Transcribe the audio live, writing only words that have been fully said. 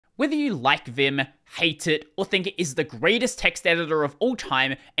Whether you like Vim, hate it, or think it is the greatest text editor of all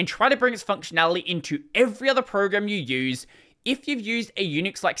time and try to bring its functionality into every other program you use, if you've used a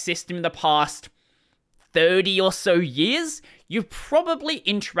Unix-like system in the past 30 or so years, you've probably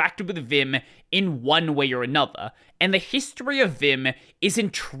interacted with Vim in one way or another, and the history of Vim is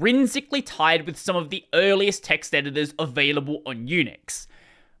intrinsically tied with some of the earliest text editors available on Unix.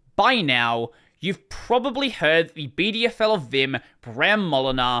 By now, you've probably heard that the BDFL of Vim, Bram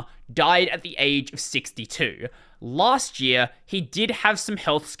Moolenaar, died at the age of 62. Last year, he did have some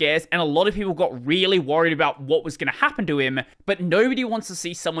health scares, and a lot of people got really worried about what was going to happen to him, but nobody wants to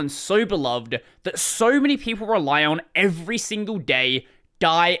see someone so beloved that so many people rely on every single day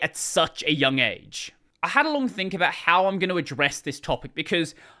die at such a young age. I had a long think about how I'm going to address this topic,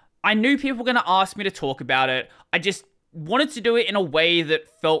 because I knew people were going to ask me to talk about it. I just wanted to do it in a way that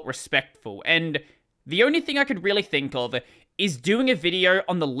felt respectful, and the only thing I could really think of is doing a video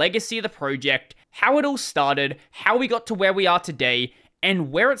on the legacy of the project, how it all started, how we got to where we are today,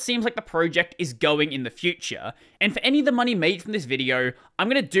 and where it seems like the project is going in the future. And for any of the money made from this video, I'm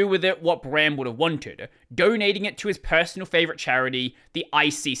going to do with it what Bram would have wanted, donating it to his personal favourite charity, the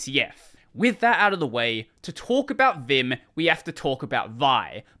ICCF. With that out of the way, to talk about Vim, we have to talk about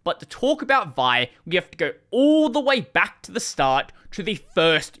Vi. But to talk about Vi, we have to go all the way back to the start, to the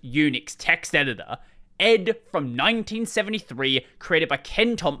first Unix text editor, Ed from 1973, created by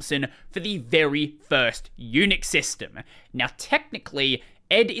Ken Thompson for the very first Unix system. Now technically,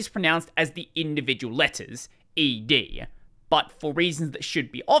 Ed is pronounced as the individual letters, ED. But for reasons that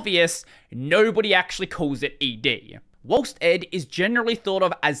should be obvious, nobody actually calls it ED. Whilst Ed is generally thought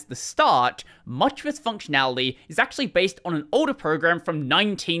of as the start, much of its functionality is actually based on an older program from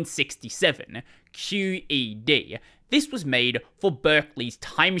 1967, QED. This was made for Berkeley's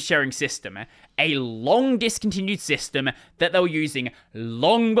time-sharing system, a long discontinued system that they were using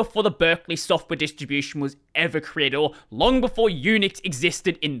long before the Berkeley software distribution was ever created, or long before Unix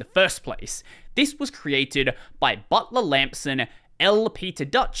existed in the first place. This was created by Butler Lampson, L. Peter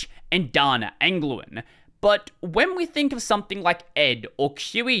Dutch, and Dana Anglowen. But when we think of something like Ed or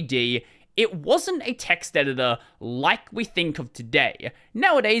QED, it wasn't a text editor like we think of today.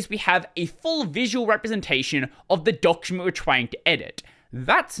 Nowadays, we have a full visual representation of the document we're trying to edit.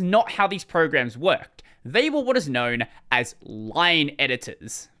 That's not how these programs worked. They were what is known as line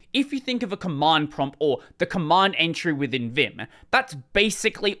editors. If you think of a command prompt or the command entry within Vim, that's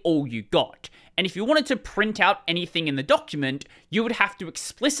basically all you got. And if you wanted to print out anything in the document, you would have to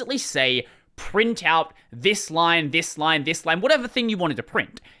explicitly say, print out this line, this line, this line, whatever thing you wanted to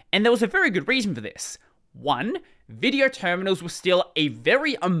print. And there was a very good reason for this. One, video terminals were still a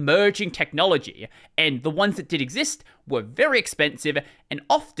very emerging technology, and the ones that did exist were very expensive and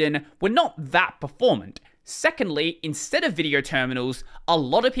often were not that performant. Secondly, instead of video terminals, a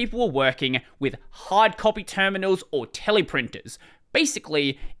lot of people were working with hard copy terminals or teleprinters.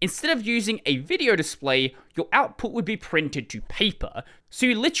 Basically, instead of using a video display, your output would be printed to paper. So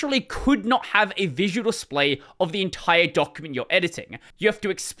you literally could not have a visual display of the entire document you're editing. You have to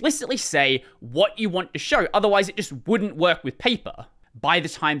explicitly say what you want to show, otherwise it just wouldn't work with paper. By the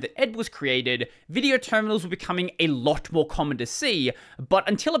time that Ed was created, video terminals were becoming a lot more common to see, but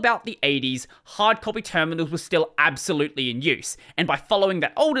until about the 80s, hard copy terminals were still absolutely in use, and by following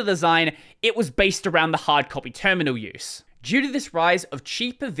that older design, it was based around the hard copy terminal use. Due to this rise of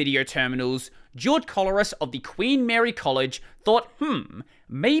cheaper video terminals, George Colleras of the Queen Mary College thought,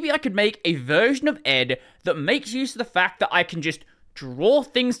 maybe I could make a version of Ed that makes use of the fact that I can just draw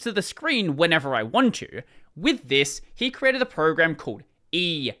things to the screen whenever I want to. With this, he created a program called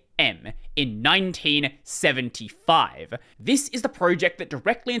EM in 1975. This is the project that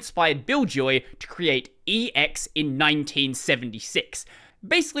directly inspired Bill Joy to create EX in 1976,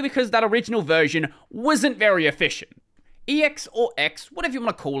 basically because that original version wasn't very efficient. EX or X, whatever you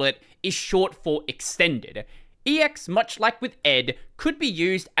want to call it, is short for extended. EX, much like with Ed, could be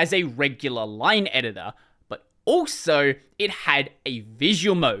used as a regular line editor, but also it had a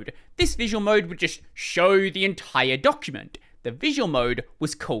visual mode. This visual mode would just show the entire document. The visual mode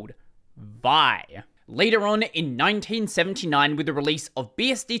was called Vi. Later on, in 1979, with the release of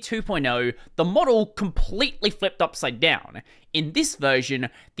BSD 2.0, the model completely flipped upside down. In this version,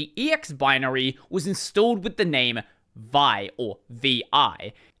 the EX binary was installed with the name Vi or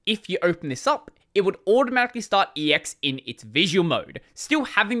VI. If you open this up, it would automatically start EX in its visual mode, still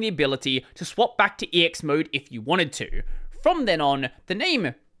having the ability to swap back to EX mode if you wanted to. From then on, the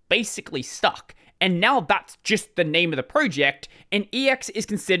name basically stuck, and now that's just the name of the project, and EX is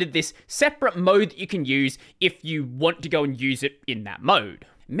considered this separate mode that you can use if you want to go and use it in that mode.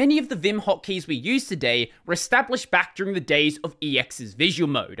 Many of the Vim hotkeys we use today were established back during the days of EX's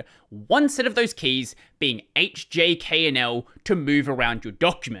visual mode, one set of those keys being H, J, K, and L to move around your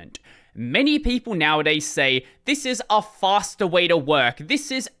document. Many people nowadays say this is a faster way to work,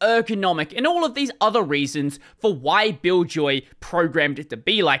 this is ergonomic, and all of these other reasons for why Brodie programmed it to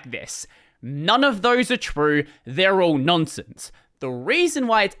be like this. None of those are true, they're all nonsense. The reason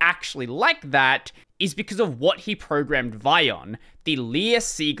why it's actually like that is because of what he programmed Vi on, the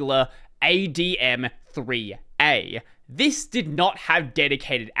Lear-Siegler ADM3A. This did not have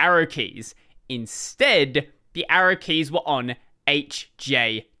dedicated arrow keys. Instead, the arrow keys were on H,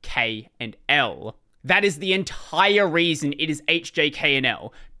 J, K, and L. That is the entire reason it is H, J, K, and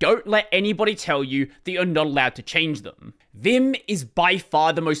L. Don't let anybody tell you that you're not allowed to change them. Vim is by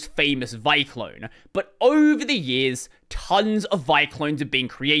far the most famous Vi clone, but over the years, tons of Vi clones have been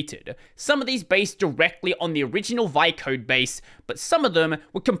created. Some of these based directly on the original Vi code base, but some of them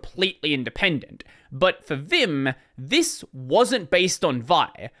were completely independent. But for Vim, this wasn't based on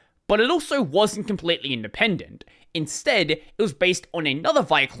Vi, but it also wasn't completely independent. Instead, it was based on another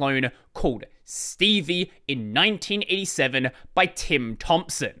Vi clone called Stevie in 1987 by Ken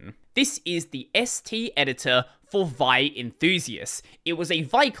Thompson. This is the ST editor for Vi enthusiasts. It was a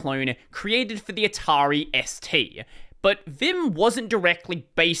Vi clone created for the Atari ST, but Vim wasn't directly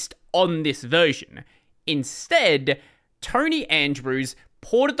based on this version. Instead, Tony Andrews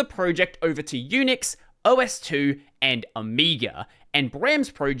ported the project over to Unix, OS2, and Amiga, and Bram's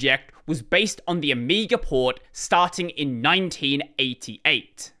project was based on the Amiga port starting in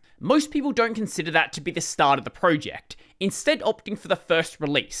 1988. Most people don't consider that to be the start of the project, instead opting for the first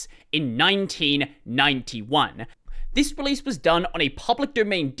release in 1991. This release was done on a public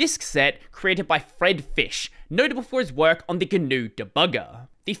domain disk set created by Fred Fish, notable for his work on the GNU debugger.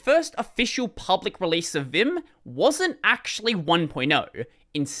 The first official public release of Vim wasn't actually 1.0.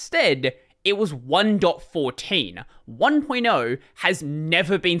 Instead, it was 1.14. 1.0 has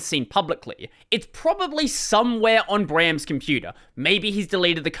never been seen publicly. It's probably somewhere on Bram's computer. Maybe he's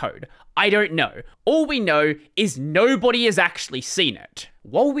deleted the code. I don't know. All we know is nobody has actually seen it.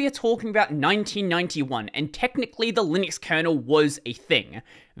 While we are talking about 1991, and technically the Linux kernel was a thing,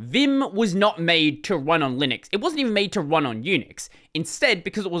 Vim was not made to run on Linux. It wasn't even made to run on Unix. Instead,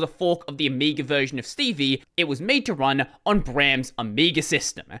 because it was a fork of the Amiga version of Stevie, it was made to run on Bram's Amiga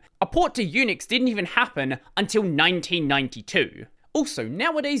system. A port to Unix didn't even happen until 1992. Also,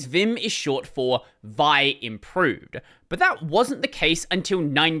 nowadays Vim is short for Vi Improved, but that wasn't the case until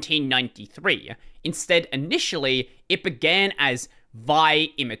 1993. Instead, initially, it began as Vi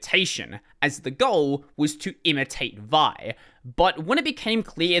Imitation, as the goal was to imitate Vi. But when it became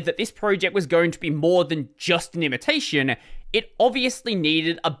clear that this project was going to be more than just an imitation, it obviously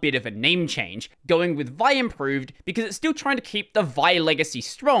needed a bit of a name change, going with Vi Improved because it's still trying to keep the Vi legacy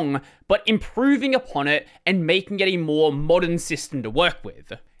strong, but improving upon it and making it a more modern system to work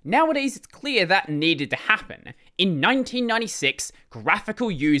with. Nowadays, it's clear that needed to happen. In 1996,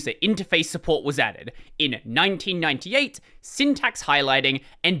 graphical user interface support was added. In 1998, syntax highlighting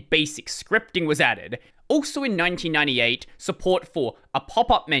and basic scripting was added. Also in 1998, support for a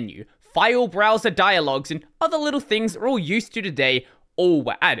pop-up menu, file browser dialogues, and other little things we're all used to today all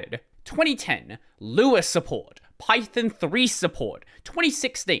were added. 2010, Lua support, Python 3 support.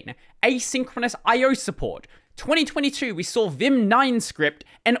 2016, asynchronous I/O support. 2022, we saw Vim 9 script,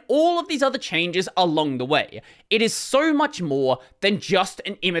 and all of these other changes along the way. It is so much more than just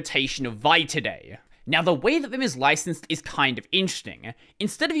an imitation of Vi today. Now, the way that Vim is licensed is kind of interesting.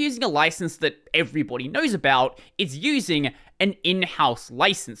 Instead of using a license that everybody knows about, it's using an in-house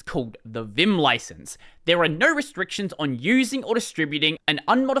license called the Vim license. There are no restrictions on using or distributing an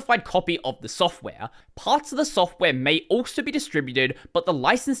unmodified copy of the software. Parts of the software may also be distributed, but the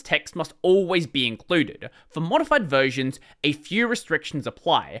license text must always be included. For modified versions, a few restrictions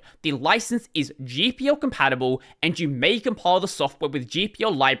apply. The license is GPL compatible, and you may compile the software with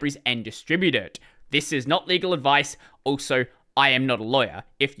GPL libraries and distribute it. This is not legal advice. Also, I am not a lawyer.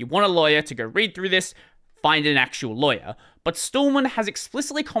 If you want a lawyer to go read through this, find an actual lawyer. But Stallman has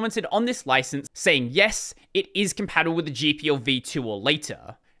explicitly commented on this license, saying yes, it is compatible with the GPL v2 or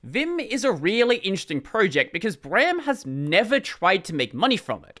later. Vim is a really interesting project because Bram has never tried to make money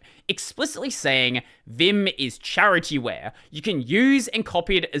from it, explicitly saying Vim is charityware. You can use and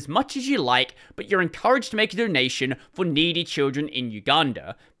copy it as much as you like, but you're encouraged to make a donation for needy children in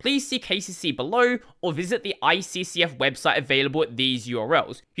Uganda. Please see KCC below or visit the ICCF website available at these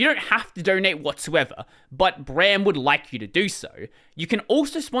URLs. You don't have to donate whatsoever, but Bram would like you to do so. You can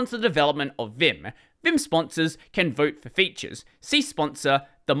also sponsor the development of Vim. Vim sponsors can vote for features. See sponsor,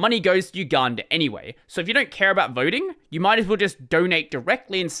 the money goes to Uganda anyway. So if you don't care about voting, you might as well just donate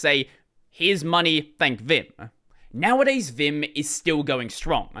directly and say, here's money, thank Vim. Nowadays, Vim is still going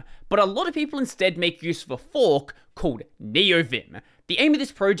strong, but a lot of people instead make use of a fork called NeoVim. The aim of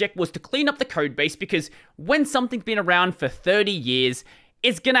this project was to clean up the codebase because when something's been around for 30 years,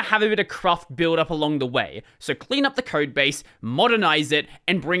 it's gonna have a bit of cruft build up along the way. So clean up the codebase, modernize it,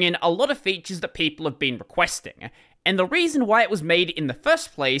 and bring in a lot of features that people have been requesting. And the reason why it was made in the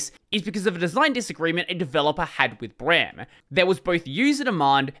first place is because of a design disagreement a developer had with Bram. There was both user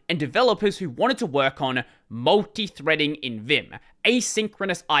demand and developers who wanted to work on multi-threading in Vim,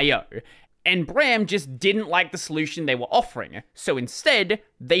 asynchronous I/O. And Bram just didn't like the solution they were offering, so instead,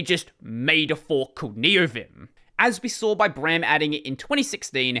 they just made a fork called NeoVim. As we saw by Bram adding it in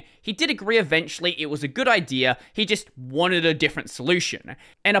 2016, he did agree eventually it was a good idea, he just wanted a different solution.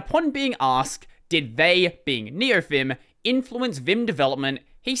 And upon being asked, did they, being NeoVim, influence Vim development,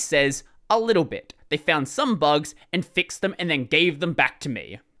 he says, a little bit. They found some bugs and fixed them and then gave them back to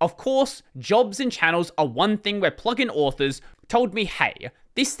me. Of course, jobs and channels are one thing where plugin authors told me, hey,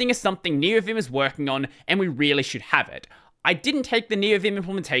 this thing is something NeoVim is working on and we really should have it. I didn't take the NeoVim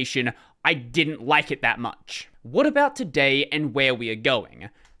implementation, I didn't like it that much. What about today and where we are going?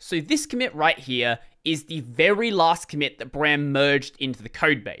 So this commit right here is the very last commit that Bram merged into the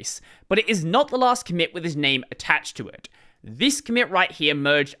codebase, but it is not the last commit with his name attached to it. This commit right here,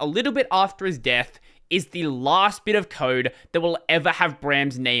 merged a little bit after his death, is the last bit of code that will ever have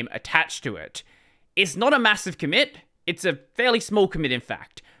Bram's name attached to it. It's not a massive commit, it's a fairly small commit in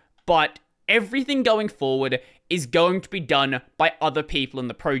fact, but everything going forward is going to be done by other people in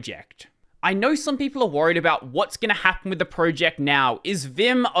the project. I know some people are worried about what's going to happen with the project now. Is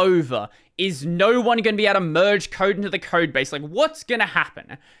Vim over? Is no one going to be able to merge code into the codebase? Like, what's going to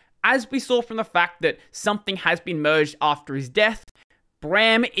happen? As we saw from the fact that something has been merged after his death,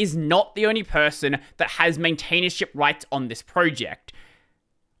 Bram is not the only person that has maintainership rights on this project.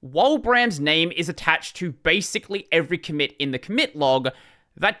 While Bram's name is attached to basically every commit in the commit log,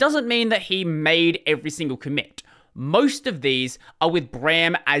 that doesn't mean that he made every single commit. Most of these are with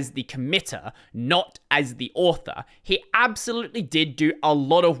Bram as the committer, not as the author. He absolutely did do a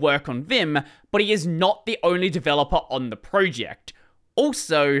lot of work on Vim, but he is not the only developer on the project.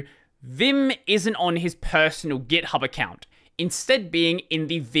 Also, Vim isn't on his personal GitHub account, instead being in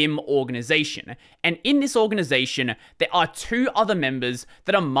the Vim organization. And in this organization, there are two other members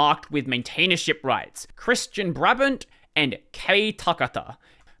that are marked with maintainership rights, Christian Brabant and Kei Takata.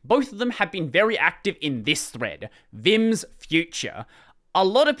 Both of them have been very active in this thread, Vim's future. A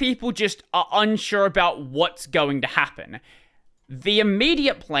lot of people just are unsure about what's going to happen. The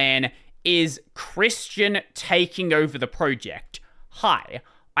immediate plan is Christian taking over the project. Hi,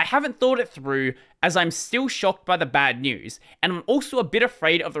 I haven't thought it through as I'm still shocked by the bad news, and I'm also a bit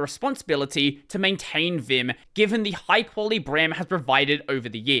afraid of the responsibility to maintain Vim given the high quality Bram has provided over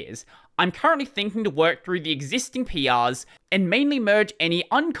the years. I'm currently thinking to work through the existing PRs and mainly merge any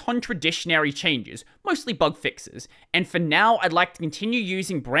uncontradictionary changes, mostly bug fixes, and for now I'd like to continue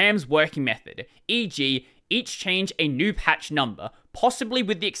using Bram's working method, e.g. each change a new patch number, possibly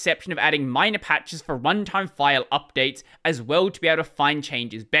with the exception of adding minor patches for runtime file updates as well to be able to find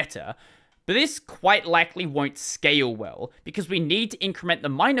changes better. But this quite likely won't scale well, because we need to increment the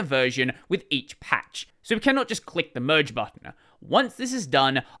minor version with each patch, so we cannot just click the merge button. Once this is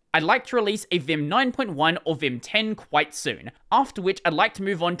done, I'd like to release a Vim 9.1 or Vim 10 quite soon, after which I'd like to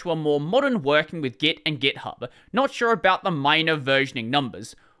move on to a more modern working with Git and GitHub. Not sure about the minor versioning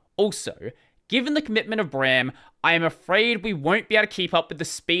numbers. Also, given the commitment of Bram, I am afraid we won't be able to keep up with the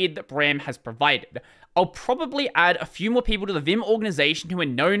speed that Bram has provided. I'll probably add a few more people to the Vim organization who are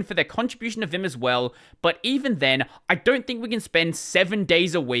known for their contribution to Vim as well, but even then, I don't think we can spend 7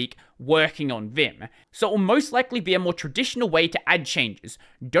 days a week working on Vim. So it will most likely be a more traditional way to add changes.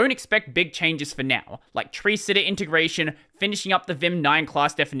 Don't expect big changes for now, like tree sitter integration, finishing up the Vim 9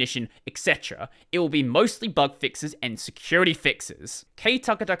 class definition, etc. It will be mostly bug fixes and security fixes. Kei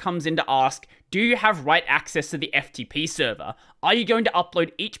Takata comes in to ask, do you have write access to the FTP server? Are you going to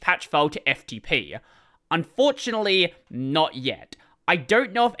upload each patch file to FTP? Unfortunately, not yet. I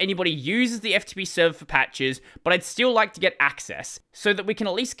don't know if anybody uses the FTP server for patches, but I'd still like to get access, so that we can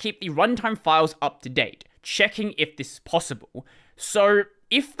at least keep the runtime files up to date, checking if this is possible. So,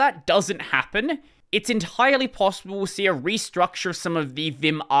 if that doesn't happen, it's entirely possible we'll see a restructure of some of the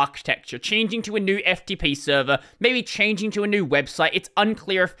Vim architecture, changing to a new FTP server, maybe changing to a new website. It's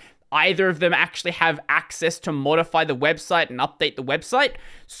unclear if either of them actually have access to modify the website and update the website,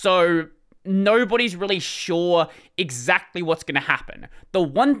 so nobody's really sure exactly what's going to happen. The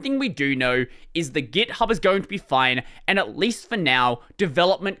one thing we do know is the GitHub is going to be fine, and at least for now,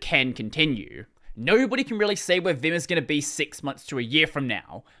 development can continue. Nobody can really say where Vim is going to be 6 months to a year from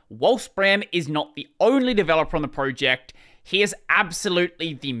now. Whilst Bram is not the only developer on the project, he is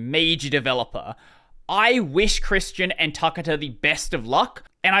absolutely the major developer. I wish Christian and Takata the best of luck,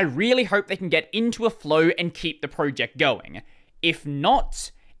 and I really hope they can get into a flow and keep the project going. If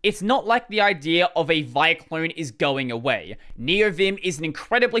not, it's not like the idea of a VIA clone is going away. NeoVim is an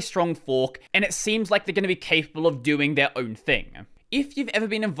incredibly strong fork, and it seems like they're going to be capable of doing their own thing. If you've ever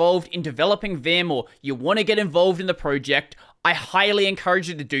been involved in developing Vim or you want to get involved in the project, I highly encourage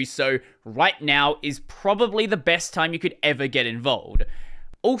you to do so. Right now is probably the best time you could ever get involved.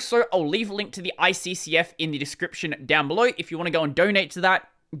 Also, I'll leave a link to the ICCF in the description down below. If you want to go and donate to that,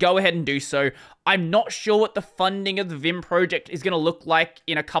 go ahead and do so. I'm not sure what the funding of the Vim project is going to look like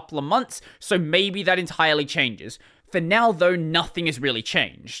in a couple of months, so maybe that entirely changes. For now, though, nothing has really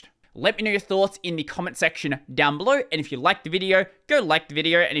changed. Let me know your thoughts in the comment section down below, and if you liked the video, go like the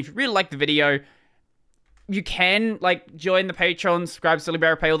video, and if you really like the video, you can, join the Patreon, subscribe to Silly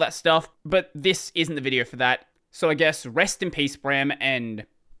Bear Pay, all that stuff, but this isn't the video for that. So I guess rest in peace, Bram, and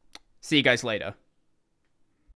see you guys later.